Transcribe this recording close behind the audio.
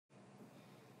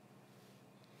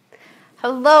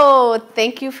Hello,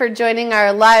 thank you for joining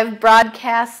our live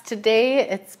broadcast today.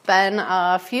 It's been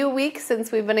a few weeks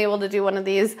since we've been able to do one of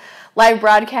these live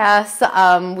broadcasts.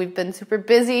 We've been super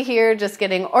busy here just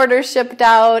getting orders shipped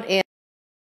out and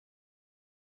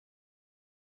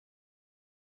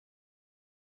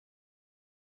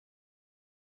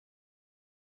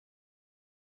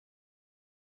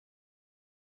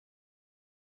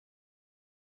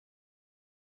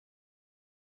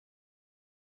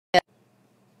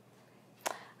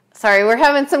sorry, we're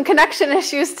having some connection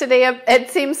issues today, it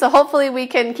seems, so hopefully we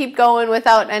can keep going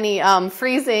without any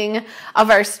freezing of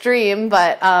our stream,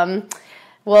 but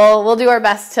we'll do our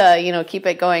best to keep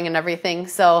it going and everything.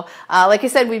 So like I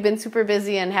said, we've been super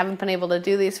busy and haven't been able to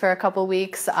do these for a couple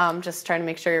weeks, just trying to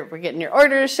make sure we're getting your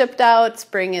orders shipped out.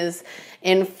 Spring is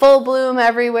in full bloom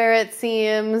everywhere, it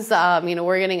seems.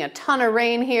 We're getting a ton of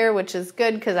rain here, which is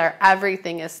good because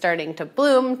everything is starting to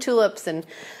bloom. Tulips and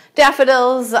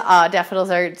daffodils. Daffodils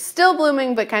are still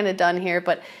blooming, but kind of done here.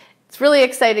 But it's really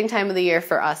exciting time of the year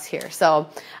for us here. So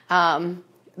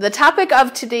the topic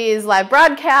of today's live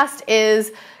broadcast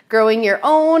is growing your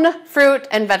own fruit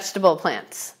and vegetable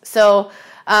plants. So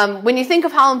when you think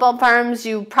of Holland Bulb Farms,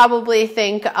 you probably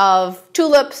think of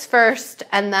tulips first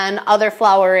and then other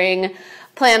flowering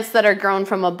plants that are grown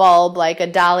from a bulb like a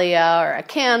dahlia or a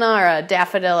canna or a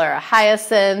daffodil or a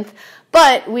hyacinth.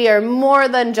 But we are more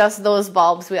than just those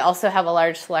bulbs. We also have a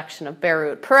large selection of bare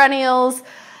root perennials,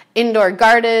 indoor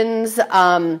gardens.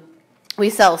 We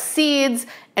sell seeds,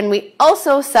 and we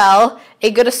also sell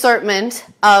a good assortment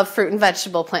of fruit and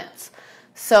vegetable plants.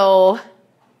 So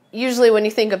usually when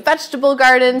you think of vegetable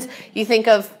gardens, you think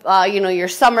of your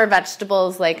summer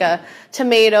vegetables like a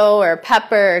tomato or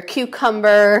pepper or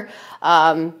cucumber,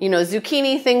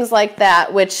 zucchini, things like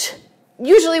that, which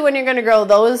usually when you're going to grow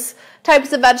those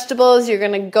types of vegetables, you're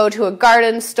going to go to a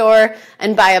garden store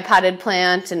and buy a potted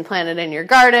plant and plant it in your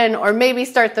garden, or maybe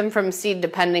start them from seed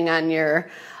depending on your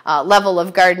level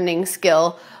of gardening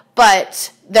skill.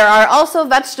 But there are also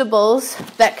vegetables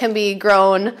that can be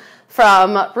grown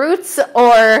from roots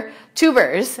or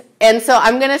tubers. And so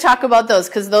I'm going to talk about those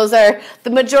because those are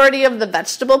the majority of the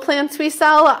vegetable plants we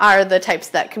sell are the types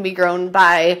that can be grown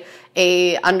by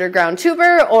a underground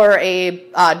tuber or a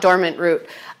dormant root.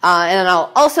 And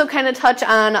I'll also kind of touch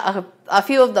on a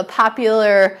few of the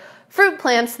popular fruit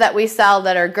plants that we sell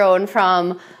that are grown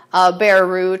from a bare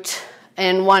root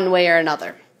in one way or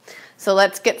another. So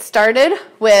let's get started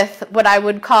with what I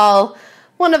would call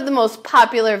one of the most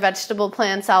popular vegetable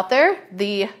plants out there,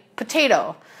 the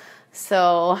potato.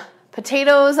 So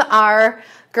potatoes are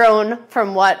grown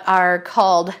from what are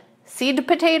called seed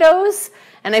potatoes.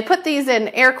 And I put these in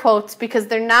air quotes because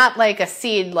they're not like a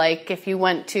seed, like if you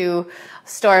went to a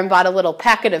store and bought a little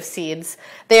packet of seeds.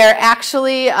 They are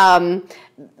actually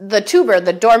the tuber,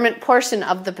 the dormant portion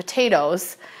of the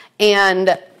potatoes.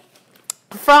 And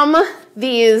from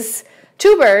these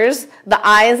tubers, the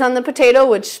eyes on the potato,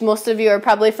 which most of you are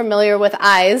probably familiar with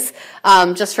eyes,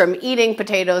 just from eating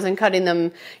potatoes and cutting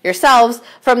them yourselves,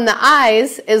 from the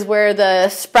eyes is where the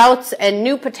sprouts and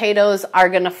new potatoes are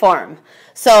going to form.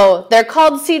 So they're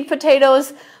called seed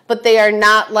potatoes, but they are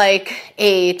not like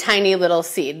a tiny little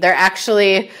seed. They're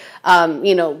actually,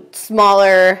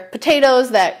 smaller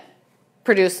potatoes that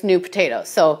produce new potatoes.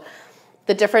 So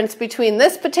the difference between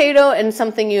this potato and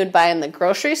something you would buy in the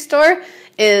grocery store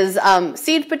is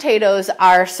seed potatoes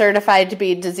are certified to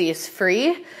be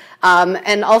disease-free.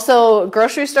 And also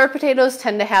grocery store potatoes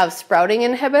tend to have sprouting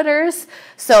inhibitors,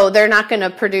 so they're not going to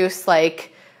produce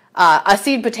like a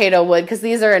seed potato would, because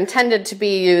these are intended to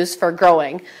be used for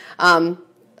growing.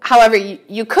 However,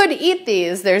 you could eat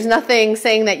these. There's nothing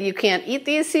saying that you can't eat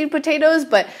these seed potatoes,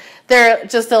 but they're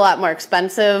just a lot more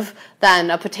expensive than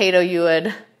a potato you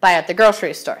would buy at the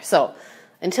grocery store. So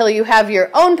until you have your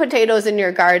own potatoes in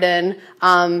your garden,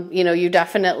 you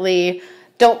definitely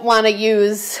don't want to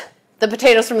use the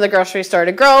potatoes from the grocery store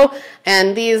to grow.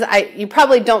 And these, you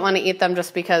probably don't want to eat them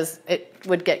just because it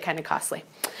would get kind of costly.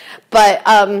 But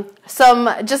some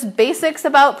just basics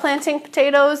about planting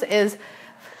potatoes is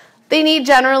they need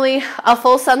generally a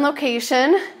full sun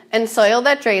location and soil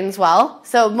that drains well.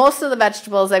 So most of the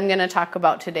vegetables I'm going to talk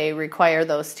about today require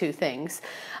those two things.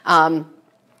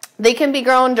 They can be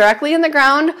grown directly in the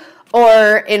ground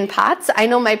or in pots. I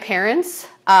know my parents,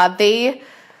 they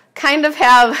kind of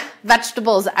have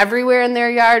vegetables everywhere in their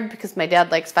yard because my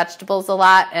dad likes vegetables a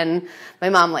lot and my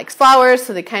mom likes flowers,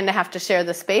 so they kind of have to share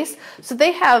the space. So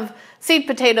they have seed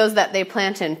potatoes that they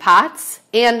plant in pots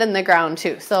and in the ground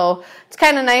too. So it's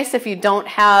kind of nice if you don't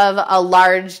have a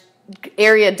large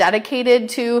area dedicated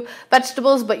to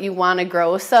vegetables, but you want to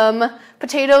grow some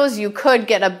potatoes. You could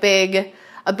get a big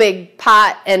a big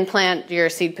pot and plant your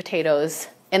seed potatoes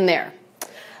in there.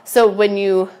 So when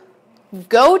you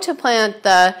go to plant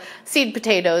the seed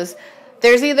potatoes,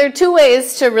 there's either two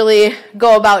ways to really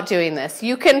go about doing this.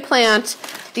 You can plant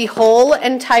the whole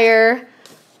entire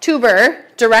tuber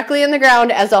directly in the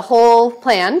ground as a whole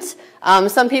plant.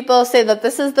 Some people say that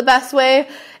this is the best way,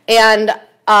 and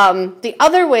the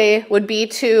other way would be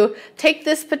to take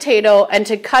this potato and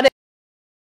to cut it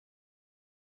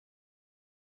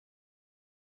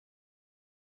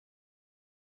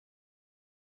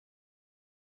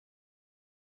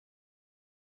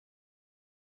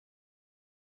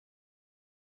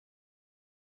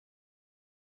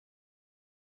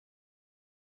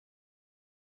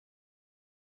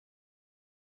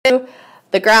to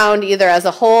the ground either as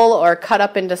a whole or cut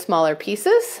up into smaller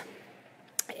pieces.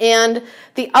 And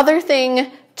the other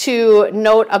thing to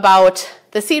note about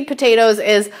the seed potatoes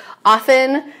is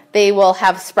often they will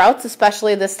have sprouts,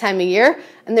 especially this time of year,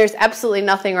 and there's absolutely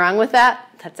nothing wrong with that.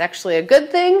 That's actually a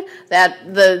good thing,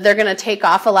 that they're going to take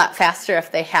off a lot faster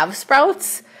if they have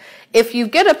sprouts. If you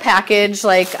get a package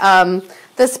like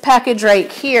this package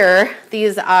right here,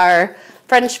 these are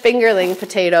French fingerling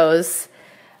potatoes.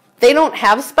 They don't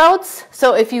have sprouts,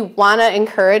 so if you want to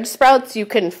encourage sprouts, you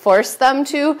can force them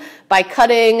to by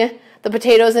cutting the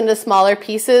potatoes into smaller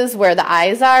pieces where the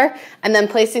eyes are and then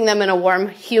placing them in a warm,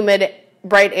 humid,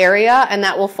 bright area, and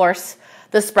that will force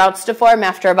the sprouts to form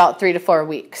after about 3 to 4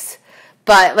 weeks.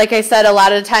 But like I said, a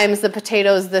lot of times the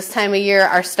potatoes this time of year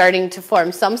are starting to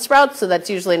form some sprouts, so that's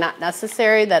usually not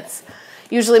necessary. That's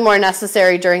usually more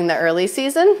necessary during the early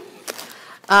season.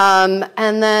 And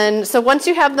then, so once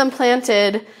you have them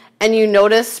planted and you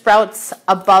notice sprouts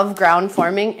above ground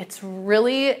forming, it's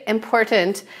really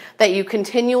important that you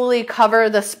continually cover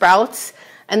the sprouts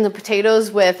and the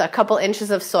potatoes with a couple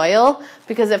inches of soil,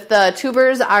 because if the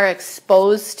tubers are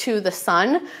exposed to the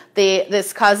sun,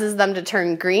 this causes them to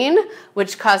turn green,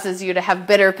 which causes you to have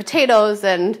bitter potatoes,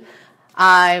 and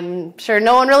I'm sure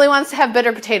no one really wants to have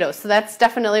bitter potatoes. So that's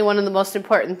definitely one of the most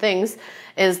important things,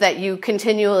 is that you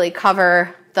continually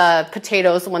cover the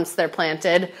potatoes once they're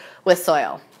planted with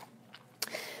soil.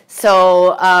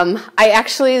 So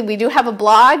we do have a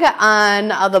blog on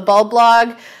the Bulb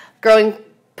blog, Growing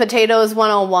Potatoes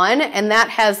 101, and that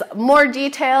has more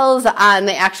details on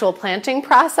the actual planting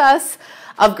process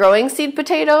of growing seed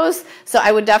potatoes. So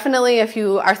I would definitely, if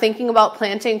you are thinking about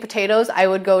planting potatoes, I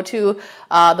would go to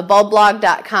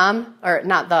thebulbblog.com, or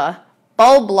not the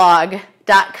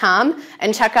bulbblog.com,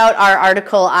 and check out our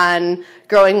article on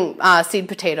growing seed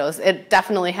potatoes. It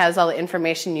definitely has all the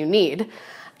information you need.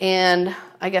 And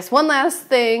I guess one last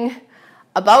thing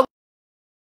about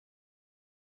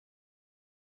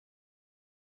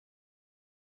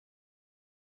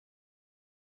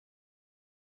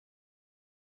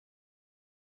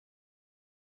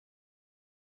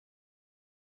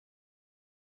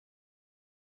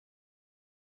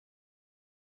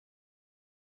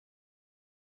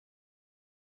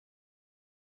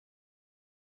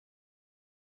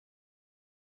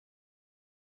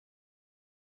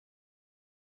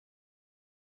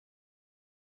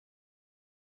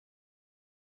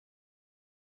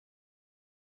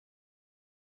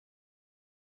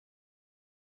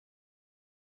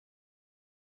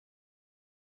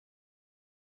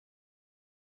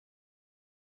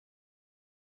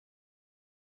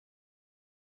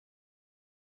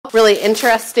really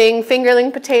interesting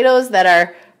fingerling potatoes that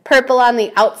are purple on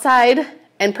the outside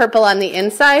and purple on the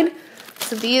inside.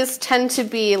 So these tend to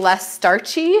be less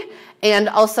starchy and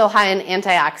also high in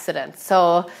antioxidants.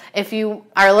 So if you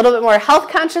are a little bit more health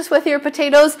conscious with your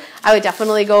potatoes, I would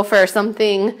definitely go for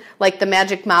something like the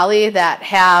Magic Molly that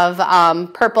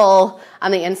have purple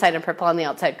on the inside and purple on the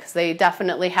outside, because they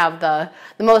definitely have the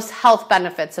most health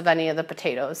benefits of any of the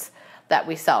potatoes that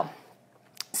we sell.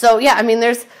 So yeah, I mean,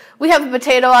 we have a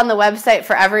potato on the website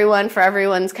for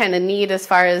everyone's kind of need as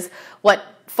far as what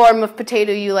form of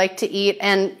potato you like to eat.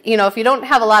 And, you know, if you don't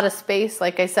have a lot of space,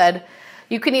 like I said,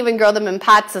 you can even grow them in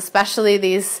pots, especially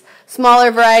these smaller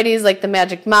varieties like the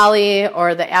Magic Molly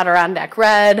or the Adirondack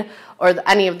Red or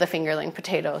any of the fingerling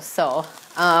potatoes. So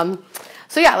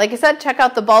yeah, like I said, check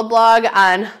out the Bulb blog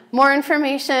on more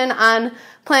information on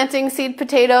planting seed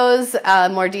potatoes,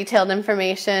 more detailed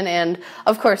information, and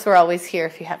of course we're always here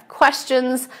if you have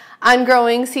questions on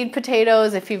growing seed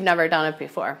potatoes if you've never done it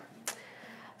before.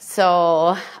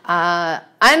 So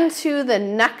on to the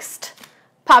next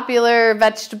popular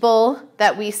vegetable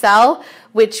that we sell,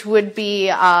 which would be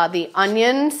the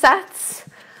onion sets,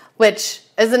 which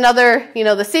is another, you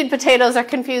know, the seed potatoes are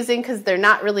confusing because they're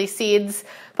not really seeds,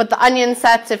 but the onion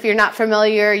sets, if you're not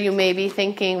familiar, you may be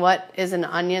thinking, what is an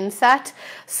onion set?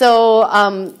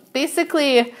 So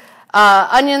basically,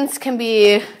 Onions can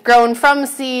be grown from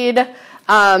seed,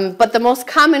 but the most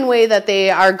common way that they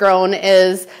are grown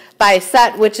is by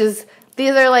set, which is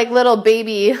these are like little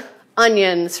baby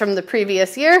onions from the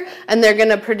previous year, and they're going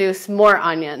to produce more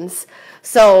onions.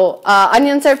 So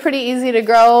onions are pretty easy to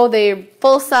grow. They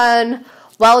full sun,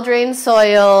 well-drained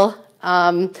soil.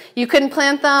 You can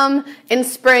plant them in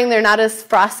spring. They're not as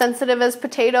frost sensitive as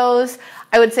potatoes.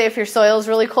 I would say if your soil is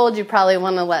really cold, you probably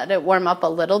want to let it warm up a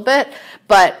little bit.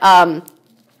 But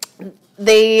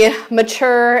they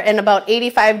mature in about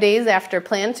 85 days after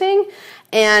planting,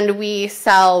 and we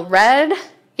sell red,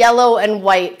 yellow, and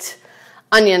white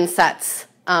onion sets.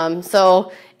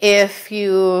 So if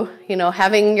you know,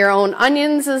 having your own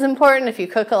onions is important. If you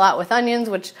cook a lot with onions,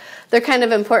 which they're kind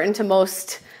of important to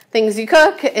most things you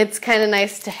cook, it's kind of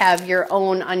nice to have your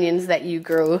own onions that you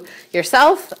grew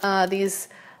yourself. These,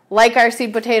 like our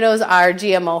seed potatoes, are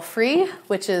GMO free,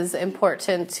 which is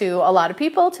important to a lot of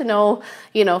people to know,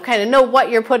 kind of know what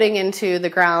you're putting into the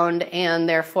ground and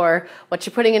therefore what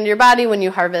you're putting into your body when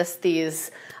you harvest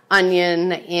these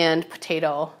onion and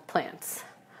potato plants.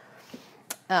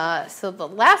 So the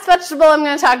last vegetable I'm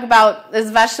going to talk about is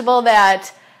a vegetable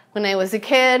that when I was a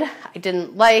kid I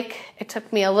didn't like. It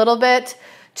took me a little bit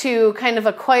to kind of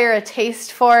acquire a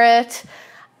taste for it.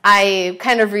 I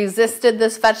kind of resisted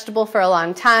this vegetable for a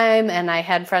long time, and I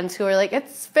had friends who were like,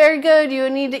 it's very good, you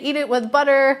need to eat it with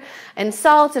butter and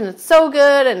salt, and it's so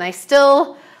good, and I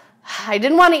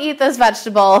didn't want to eat this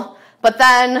vegetable. But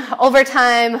then over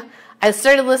time I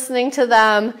started listening to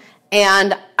them,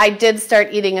 and I did start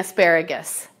eating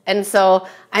asparagus. And so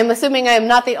I'm assuming I'm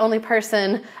not the only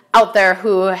person out there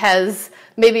who has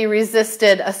maybe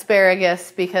resisted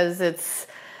asparagus because it's,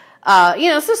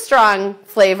 it's a strong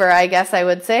flavor, I guess I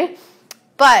would say.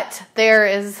 But there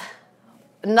is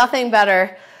nothing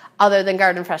better other than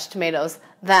garden fresh tomatoes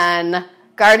than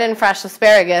garden fresh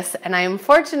asparagus. And I am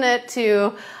fortunate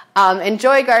to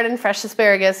enjoy garden fresh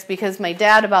asparagus because my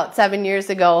dad about 7 years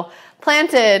ago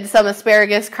planted some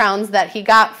asparagus crowns that he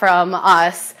got from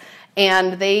us,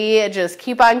 and they just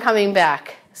keep on coming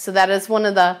back. So that is one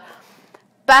of the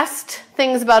best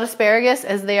things about asparagus,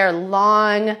 is they are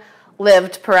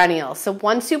long-lived perennials. So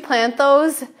once you plant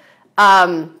those,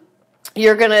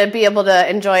 you're going to be able to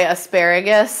enjoy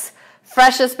asparagus,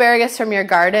 fresh asparagus from your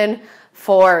garden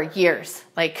for years,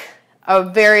 like a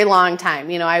very long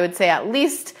time. I would say at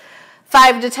least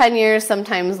 5 to 10 years,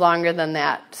 sometimes longer than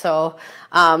that. So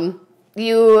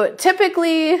you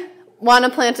typically want to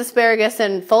plant asparagus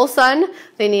in full sun.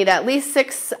 They need at least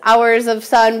 6 hours of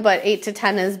sun, but 8 to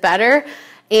 10 is better,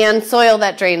 and soil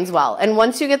that drains well. And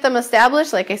once you get them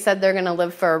established, like I said, they're going to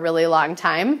live for a really long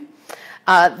time.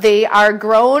 They are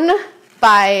grown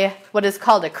by what is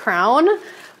called a crown,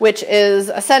 which is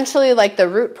essentially like the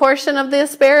root portion of the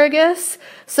asparagus.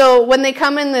 So when they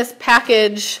come in this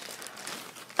package,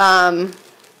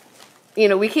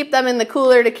 we keep them in the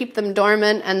cooler to keep them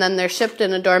dormant, and then they're shipped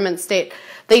in a dormant state.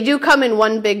 They do come in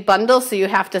one big bundle, so you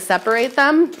have to separate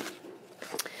them.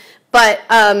 But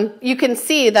you can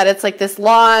see that it's like this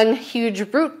long,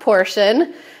 huge root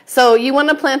portion. So you want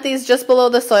to plant these just below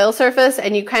the soil surface,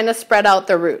 and you kind of spread out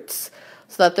the roots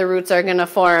so that the roots are going to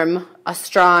form a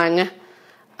strong,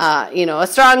 a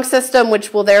strong system,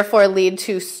 which will therefore lead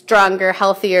to stronger,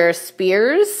 healthier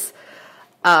spears.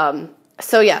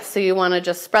 So you want to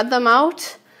just spread them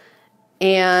out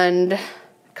and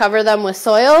cover them with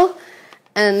soil.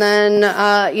 And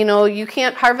then, you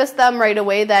can't harvest them right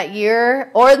away that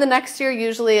year or the next year.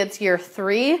 Usually it's year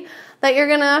 3 that you're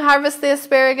going to harvest the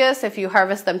asparagus. If you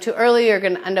harvest them too early, you're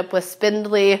going to end up with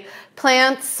spindly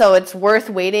plants. So it's worth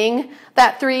waiting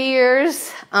that 3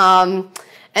 years.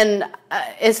 And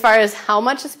as far as how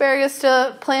much asparagus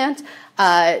to plant,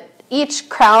 each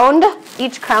crown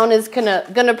is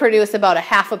gonna produce about a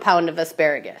half a pound of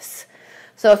asparagus.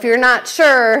 So if you're not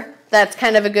sure, that's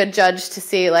kind of a good judge to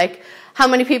see like how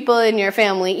many people in your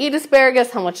family eat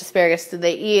asparagus, how much asparagus do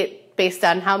they eat based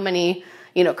on how many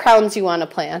crowns you want to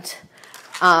plant.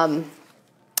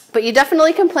 But you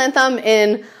definitely can plant them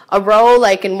in a row,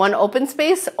 like in one open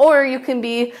space, or you can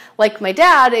be like my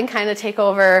dad and kind of take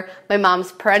over my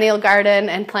mom's perennial garden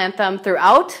and plant them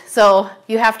throughout. So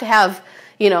you have to have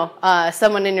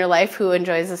someone in your life who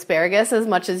enjoys asparagus as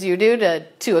much as you do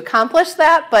to accomplish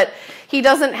that, but he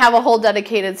doesn't have a whole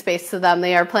dedicated space to them.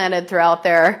 They are planted throughout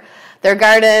their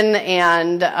garden,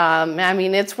 and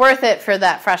it's worth it for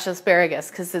that fresh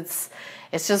asparagus because it's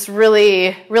just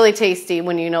really, really tasty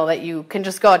when you know that you can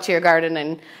just go out to your garden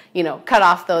and cut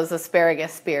off those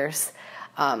asparagus spears.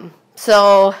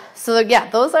 So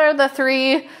those are the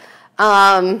 3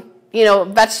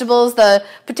 vegetables, the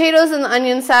potatoes and the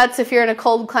onion sets. If you're in a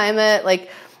cold climate, like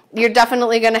you're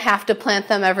definitely going to have to plant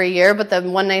them every year, but the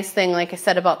one nice thing, like I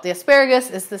said about the asparagus,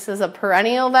 is this is a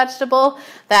perennial vegetable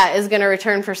that is going to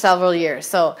return for several years.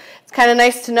 So it's kind of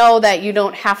nice to know that you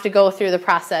don't have to go through the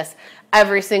process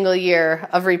every single year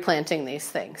of replanting these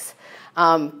things.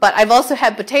 But I've also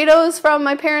had potatoes from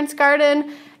my parents'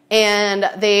 garden, and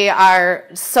they are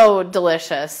so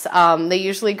delicious. They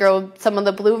usually grow some of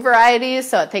the blue varieties,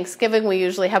 so at Thanksgiving we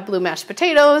usually have blue mashed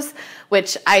potatoes,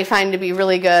 which I find to be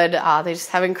really good. They just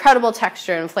have incredible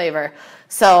texture and flavor.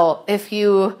 So if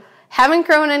you haven't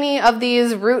grown any of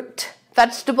these root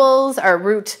vegetables,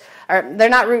 or they're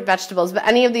not root vegetables, but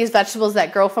any of these vegetables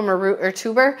that grow from a root or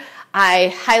tuber,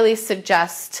 I highly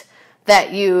suggest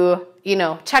that you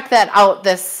check that out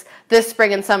this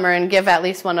spring and summer and give at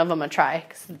least one of them a try,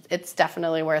 because it's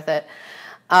definitely worth it.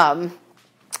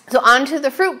 So on to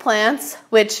the fruit plants,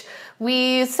 which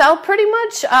we sell pretty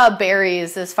much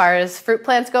berries as far as fruit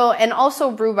plants go, and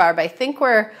also rhubarb. I think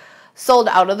we're sold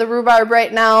out of the rhubarb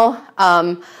right now.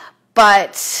 So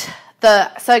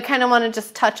I kind of want to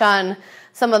just touch on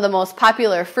some of the most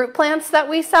popular fruit plants that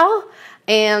we sell.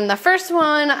 And the first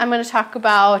one I'm going to talk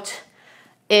about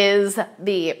is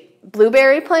the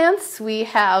blueberry plants. We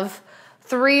have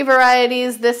 3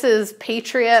 varieties. This is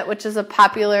Patriot, which is a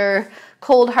popular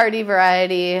cold hardy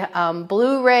variety,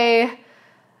 Blu-ray,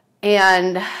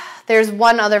 and there's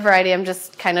one other variety. I'm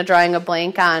just kind of drawing a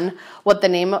blank on what the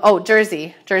name of,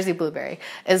 Jersey blueberry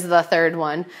is the third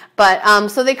one. But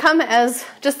so they come as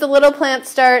just a little plant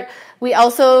start. We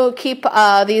also keep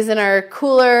these in our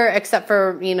cooler, except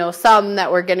for, some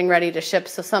that we're getting ready to ship.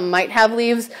 So some might have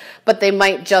leaves, but they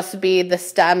might just be the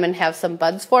stem and have some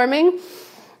buds forming.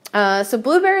 So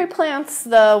blueberry plants,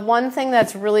 the one thing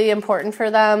that's really important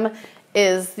for them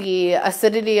is the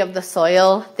acidity of the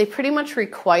soil. They pretty much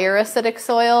require acidic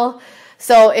soil.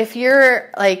 So if you're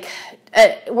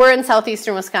we're in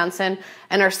southeastern Wisconsin,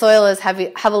 and our soil is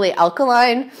heavily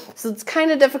alkaline, so it's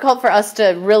kind of difficult for us to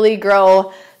really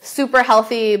grow super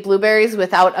healthy blueberries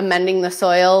without amending the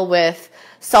soil with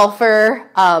sulfur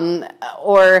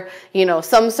or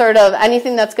some sort of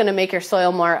anything that's going to make your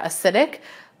soil more acidic.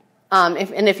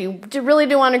 If you really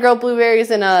do want to grow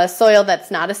blueberries in a soil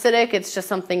that's not acidic, it's just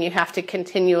something you have to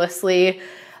continuously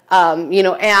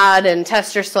add and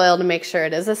test your soil to make sure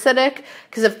it is acidic,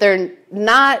 because if they're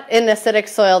not in acidic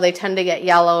soil, they tend to get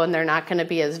yellow and they're not going to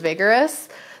be as vigorous.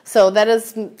 So that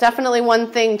is definitely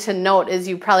one thing to note, is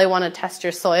you probably want to test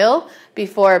your soil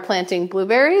before planting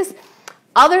blueberries.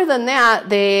 Other than that,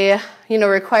 they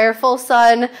require full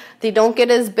sun. They don't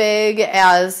get as big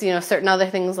as certain other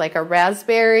things like a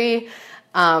raspberry.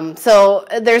 So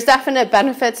there's definite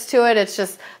benefits to it. It's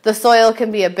just the soil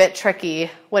can be a bit tricky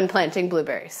when planting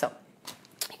blueberries. So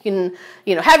you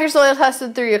can have your soil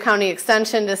tested through your county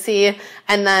extension to see,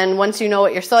 and then once you know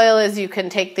what your soil is, you can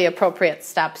take the appropriate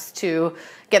steps to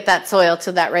get that soil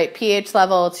to that right pH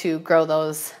level to grow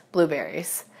those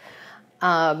blueberries.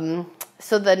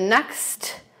 So the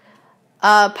next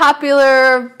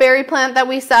popular berry plant that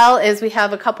we sell is, we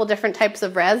have a couple different types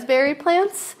of raspberry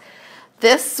plants.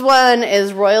 This one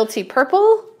is Royalty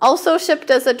Purple, also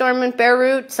shipped as a dormant bare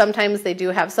root. Sometimes they do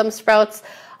have some sprouts.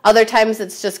 Other times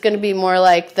it's just going to be more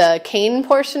like the cane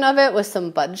portion of it with some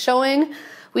bud showing.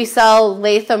 We sell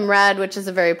Latham Red, which is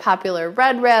a very popular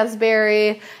red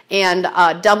raspberry, and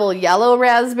double yellow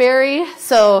raspberry.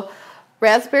 So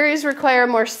raspberries require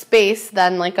more space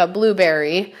than like a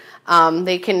blueberry.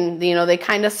 They can, they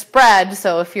kind of spread.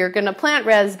 So if you're going to plant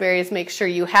raspberries, make sure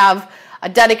you have a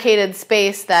dedicated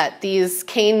space that these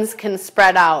canes can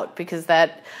spread out, because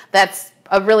that's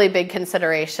a really big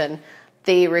consideration.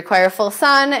 They require full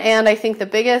sun, and I think the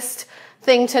biggest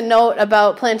thing to note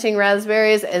about planting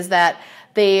raspberries is that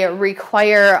they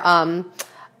require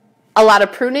a lot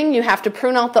of pruning. You have to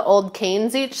prune out the old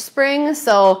canes each spring,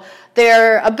 so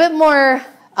they're a bit more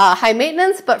high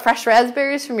maintenance, but fresh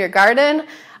raspberries from your garden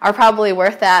are probably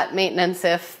worth that maintenance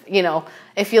if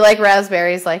you like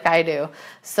raspberries like I do.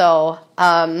 So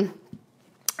and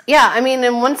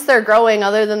once they're growing,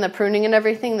 other than the pruning and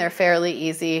everything, they're fairly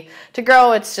easy to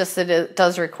grow. It's just that it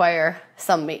does require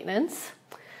some maintenance.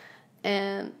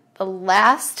 And the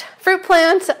last fruit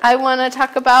plant I want to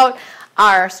talk about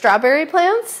are strawberry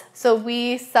plants. So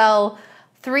we sell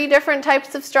 3 different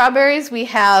types of strawberries. We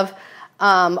have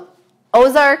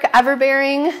Ozark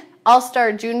Everbearing,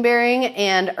 All-Star June Bearing,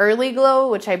 and Early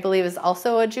Glow, which I believe is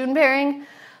also a June Bearing.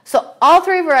 So all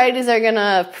 3 varieties are going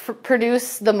to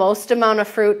produce the most amount of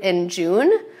fruit in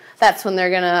June. That's when they're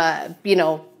going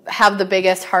to, have the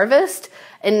biggest harvest,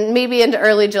 and maybe into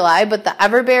early July. But the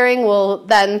Everbearing will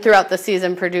then, throughout the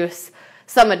season, produce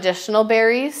some additional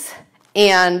berries.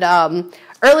 And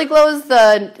Early Glow is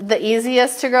the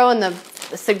easiest to grow and the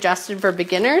suggested for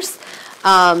beginners.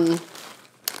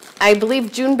 I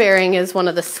believe June bearing is one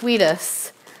of the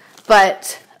sweetest,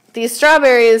 but these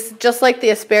strawberries, just like the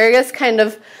asparagus,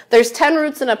 there's 10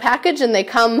 roots in a package and they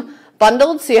come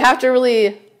bundled, so you have to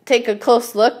really take a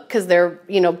close look because they're,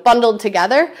 bundled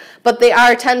together, but they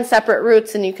are 10 separate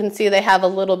roots, and you can see they have a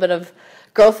little bit of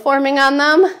growth forming on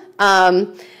them.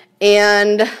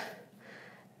 And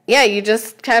yeah, you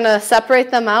just kind of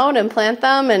separate them out and plant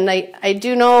them. And I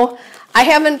do know, I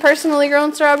haven't personally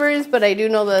grown strawberries, but I do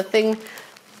know the thing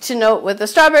to note with the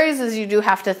strawberries is you do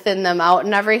have to thin them out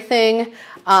and everything,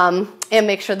 and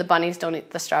make sure the bunnies don't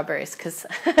eat the strawberries,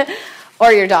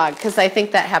 or your dog, because I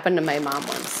think that happened to my mom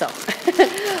once. So,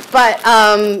 but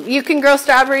you can grow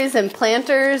strawberries in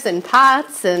planters and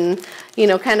pots, and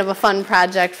kind of a fun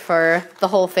project for the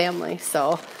whole family.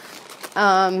 So,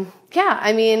 yeah,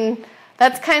 I mean,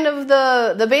 that's kind of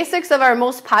the basics of our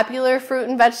most popular fruit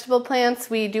and vegetable plants.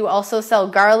 We do also sell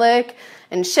garlic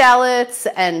and shallots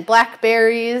and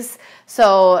blackberries.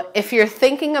 So if you're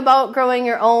thinking about growing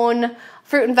your own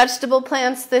fruit and vegetable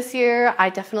plants this year, I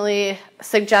definitely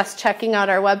suggest checking out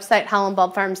our website,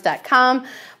 hollandbulbfarms.com.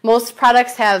 Most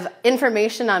products have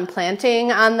information on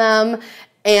planting on them,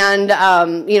 and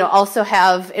also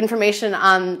have information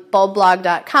on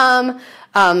bulbblog.com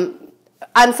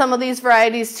on some of these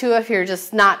varieties too, if you're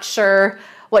just not sure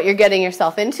what you're getting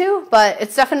yourself into. But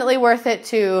it's definitely worth it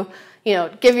to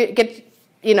get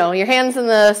your hands in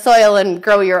the soil and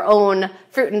grow your own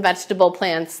fruit and vegetable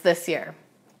plants this year.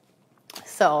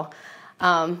 So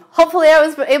hopefully I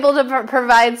was able to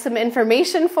provide some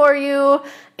information for you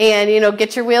and,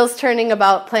 get your wheels turning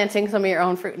about planting some of your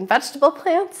own fruit and vegetable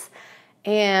plants.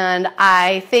 And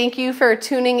I thank you for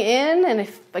tuning in. And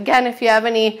if you have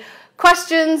any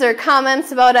questions or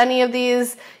comments about any of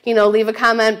these, leave a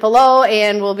comment below,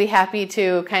 and we'll be happy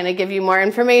to kind of give you more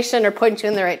information or point you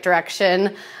in the right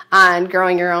direction on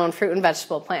growing your own fruit and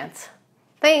vegetable plants.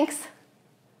 Thanks.